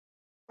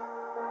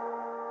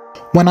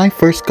When I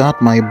first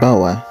got my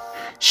boa,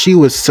 she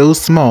was so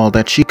small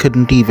that she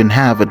couldn't even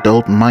have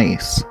adult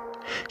mice.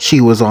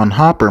 She was on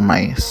hopper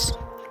mice.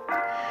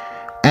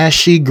 As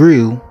she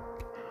grew,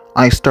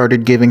 I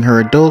started giving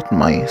her adult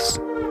mice,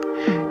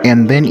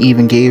 and then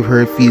even gave her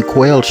a few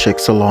quail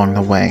chicks along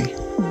the way.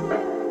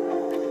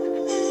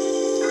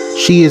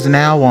 She is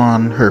now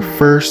on her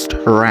first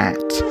rat.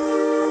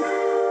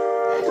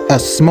 A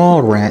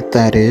small rat,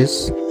 that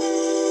is.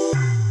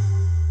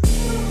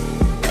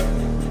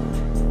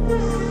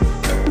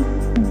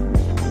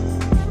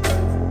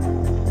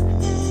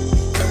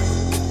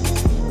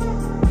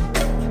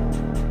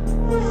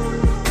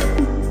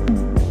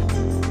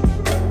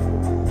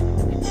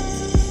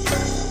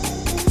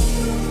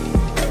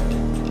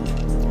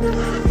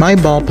 My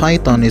ball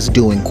python is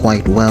doing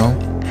quite well,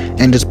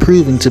 and is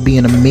proving to be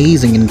an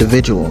amazing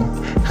individual.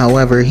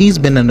 However, he's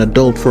been an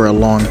adult for a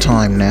long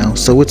time now,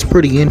 so it's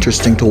pretty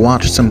interesting to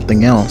watch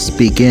something else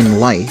begin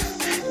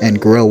life and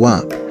grow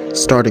up,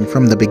 starting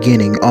from the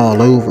beginning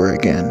all over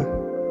again.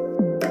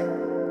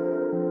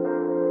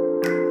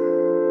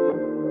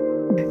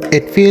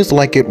 It feels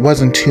like it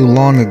wasn't too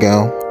long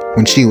ago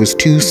when she was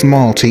too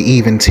small to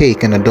even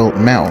take an adult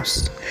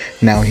mouse.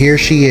 Now here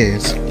she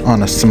is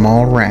on a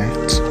small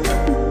rat.